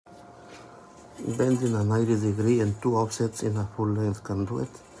bending a 90 degree and 2 offsets in a full-length conduit,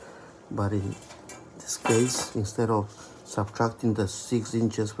 but in this case, instead of subtracting the 6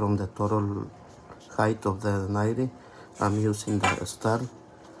 inches from the total height of the 90, I'm using the star,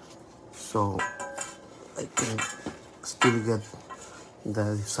 so I can still get the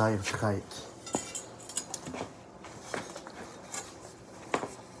desired height.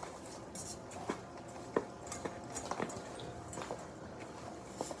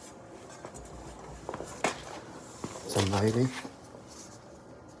 It's a 90.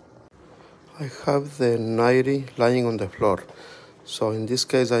 I have the 90 lying on the floor, so in this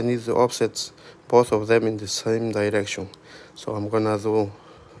case I need the offsets, both of them in the same direction. So I'm gonna do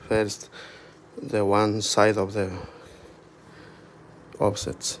first the one side of the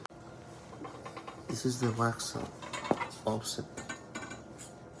offsets. This is the wax offset.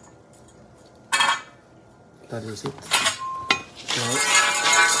 That is it. So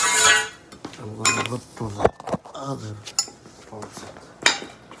I'm gonna go to the other offset.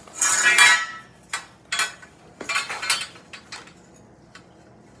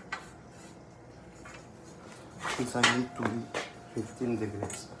 This I need to be 15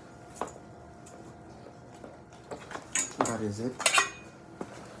 degrees. That is it.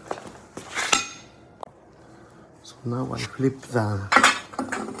 So now I flip the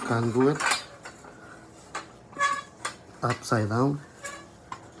conduit upside down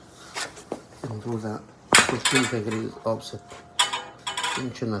and do the 15 degrees offset,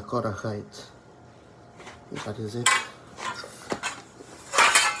 inch and a quarter height. That is it.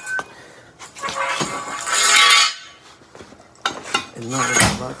 And now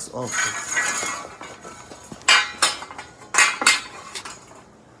the wax offset.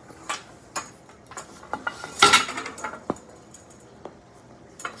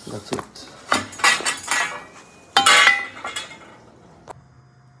 That's it.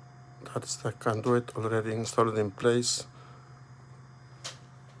 That's the conduit already installed in place.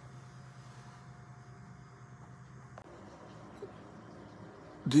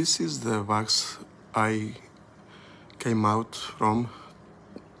 This is the wax I came out from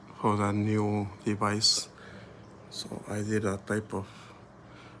for the new device. So I did a type of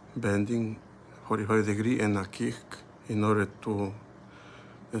bending 45 degree and a kick in order to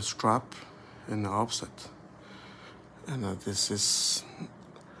strap and offset. And this is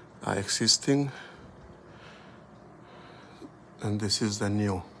existing, and this is the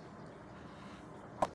new.